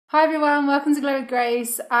Hi everyone, welcome to Glow with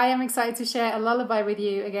Grace. I am excited to share a lullaby with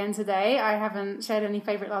you again today. I haven't shared any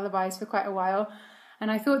favourite lullabies for quite a while,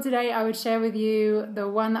 and I thought today I would share with you the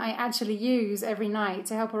one that I actually use every night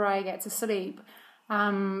to help Araya get to sleep.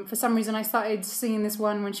 For some reason I started singing this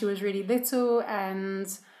one when she was really little and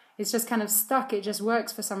it's just kind of stuck, it just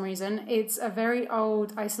works for some reason. It's a very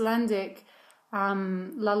old Icelandic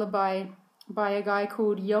lullaby by a guy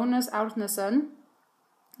called Jónas Árnason.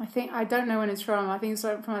 I don't know when it's from. I think it's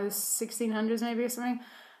from the 1600s maybe or something.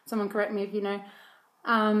 Someone correct me if you know.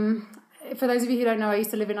 For those of you who don't know, I used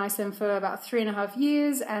to live in Iceland for about 3.5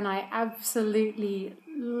 years and I absolutely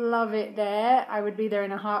love it there. I would be there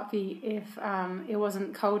in a heartbeat if it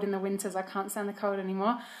wasn't cold in the winters. I can't stand the cold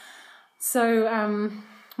anymore. So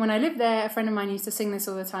when I lived there, a friend of mine used to sing this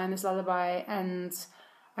all the time, this lullaby, and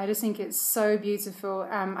I just think it's so beautiful.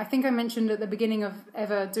 I think I mentioned at the beginning of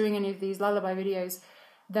ever doing any of these lullaby videos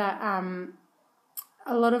that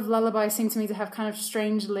a lot of lullabies seem to me to have kind of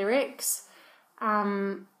strange lyrics.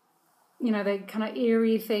 They're kind of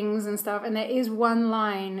eerie things and stuff. And there is one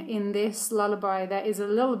line in this lullaby that is a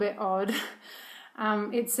little bit odd.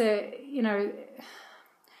 It's talking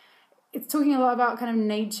a lot about kind of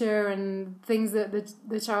nature and things that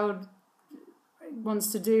the child wants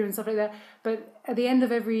to do and stuff like that. But at the end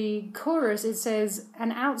of every chorus, it says,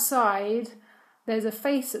 "And outside, there's a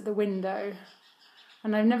face at the window."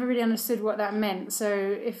 And I've never really understood what that meant. So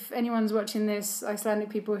if anyone's watching this, Icelandic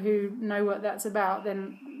people who know what that's about,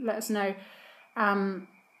 then let us know.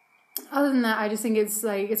 Other than that, I just think it's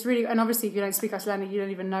really, and obviously if you don't speak Icelandic, you don't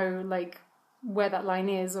even know where that line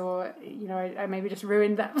is, or I maybe just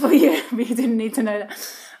ruined that for you, but you didn't need to know that.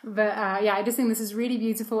 But I just think this is really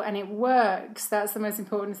beautiful and it works. That's the most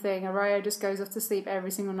important thing. Araya just goes off to sleep every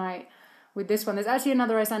single night with this one. There's actually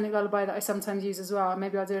another Icelandic lullaby that I sometimes use as well.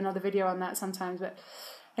 Maybe I'll do another video on that sometimes. But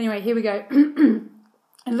anyway, here we go.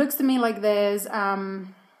 It looks to me like there's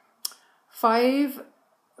 5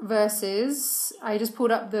 verses. I just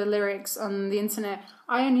pulled up the lyrics on the internet.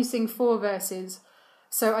 I only sing 4 verses,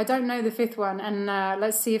 so I don't know the 5th one. And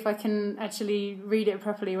let's see if I can actually read it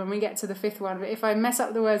properly when we get to the 5th one. But if I mess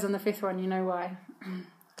up the words on the 5th one, you know why.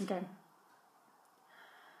 Okay.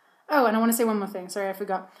 Oh, and I want to say one more thing. Sorry, I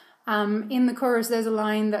forgot. In the chorus, there's a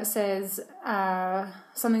line that says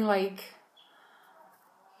something like,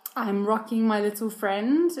 "I'm rocking my little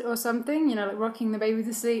friend," or something, like rocking the baby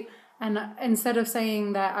to sleep. And instead of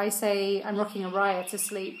saying that, I say I'm rocking Araya to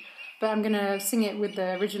sleep. But I'm going to sing it with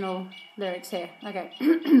the original lyrics here. Okay.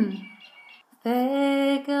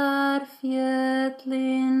 Þegar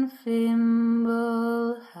fjöllin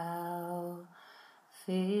fimbulhá,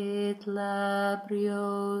 fylla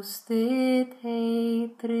brjóst þitt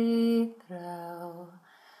heitri,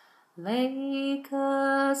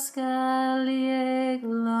 leika skal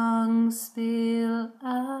langspil á,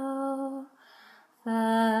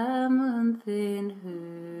 þinn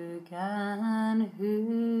hugann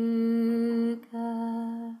hugga.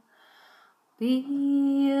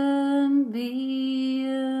 Bíum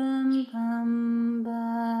Bíum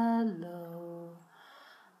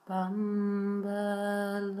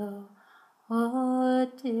Bambaló,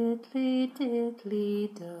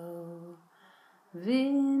 dillidillidó.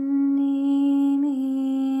 Vini,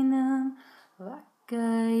 mínum,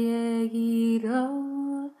 vagga yfir,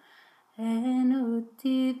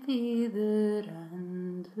 bíður,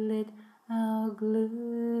 andlit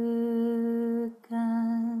gluggan.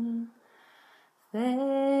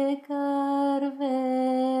 Þegar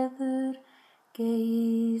veður,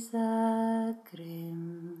 geysa,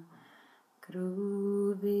 grimm,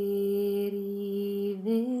 grúfir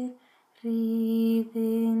yfir,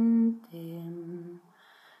 hríðin, dimm,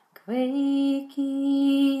 kveiki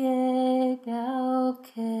á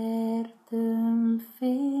kertum,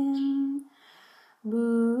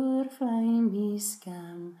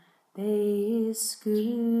 skam, skugga.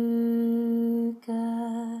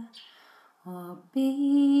 Og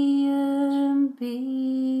Bíum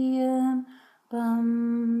Bíum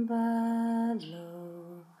Bambaló,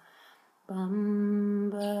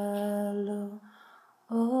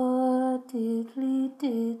 og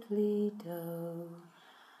dillidillidó.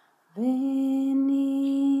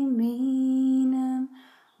 Vini, mínum,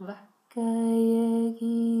 vagga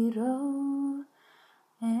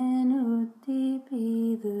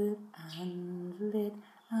bíður, andlit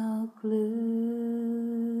gluggan.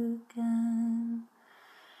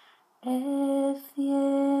 Ef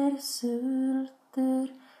þér sultur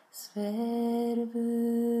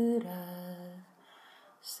sverfur að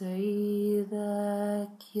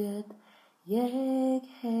sauðakjöt ég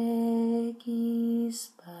hegg í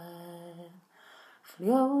spað,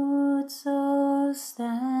 fljót svo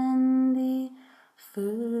standi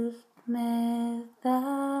fullt með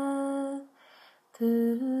það,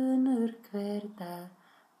 tunnur hver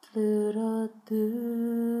dallur og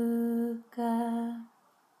dugga.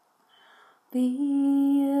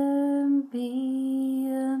 Bíum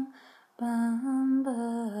bíum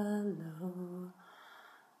bambaló,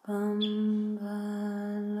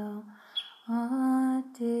 bambaló, og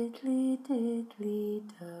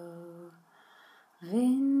dillidillidó.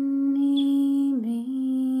 Vini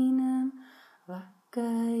mínum,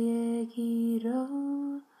 vagga ég í ró,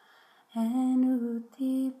 en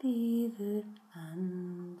úti bíður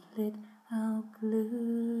andlit á gluggan.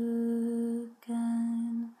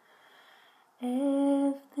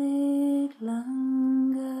 Ef þig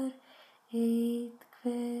langar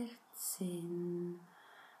hvert sinn,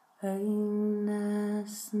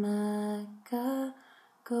 smakka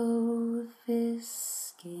góð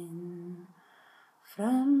fiskinn.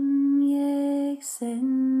 Fram ég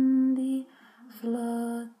sendi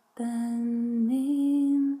flottan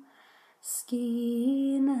minn,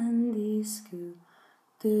 skínandi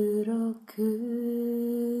skútur og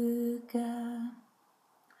hugga.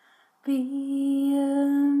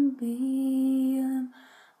 Bíum bíum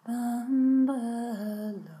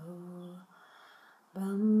bambaló,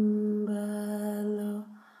 bambaló,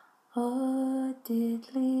 og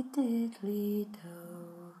dillidillidó.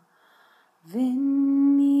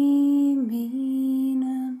 Vini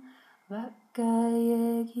mínum, vagga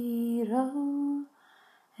ég í ró,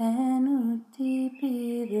 en úti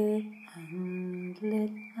bíður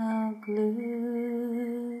andlit á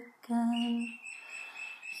gluggan.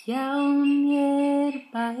 Hjá mér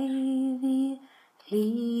bæði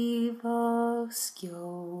hlíf og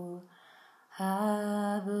skjól,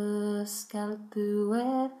 hafu skal þú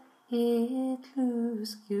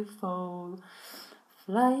illuskju fól.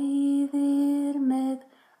 Flæðir með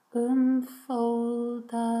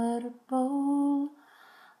fóldar-ból,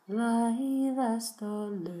 læðast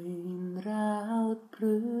og launráð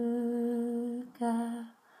brugga.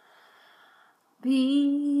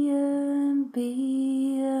 Bíum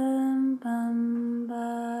bíum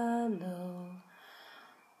bambaló,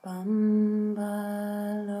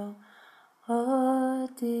 bambaló, og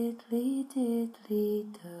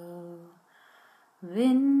dillidillidó.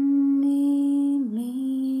 Vini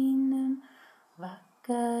mínum,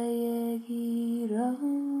 vagga ég í ró,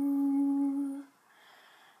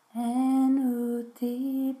 en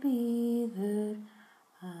úti bíður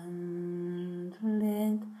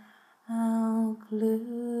andlit á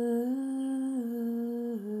gluggan.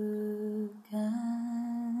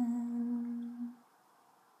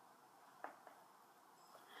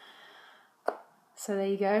 So there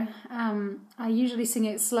you go. I usually sing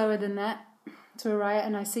it slower than that to Araya,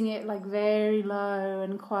 and I sing it like very low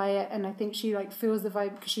and quiet, and I think she like feels the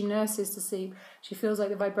vibe because she nurses to sleep. She feels like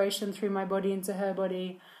the vibration through my body into her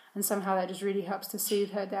body, and somehow that just really helps to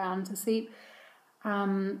soothe her down to sleep.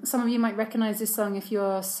 Some of you might recognize this song if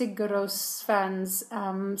you're Sigur Rós fans.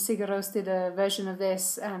 Sigur Rós did a version of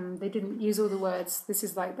this. They didn't use all the words. This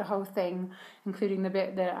is like the whole thing, including the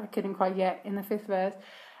bit that I couldn't quite get in the 5th verse.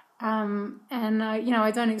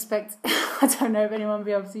 I don't expect, I don't know if anyone will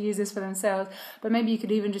be able to use this for themselves, but maybe you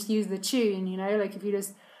could even just use the tune, like if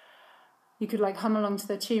you could like hum along to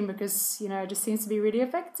the tune because, it just seems to be really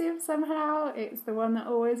effective somehow. It's the one that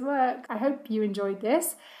always works. I hope you enjoyed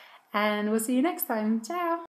this, and we'll see you next time. Ciao!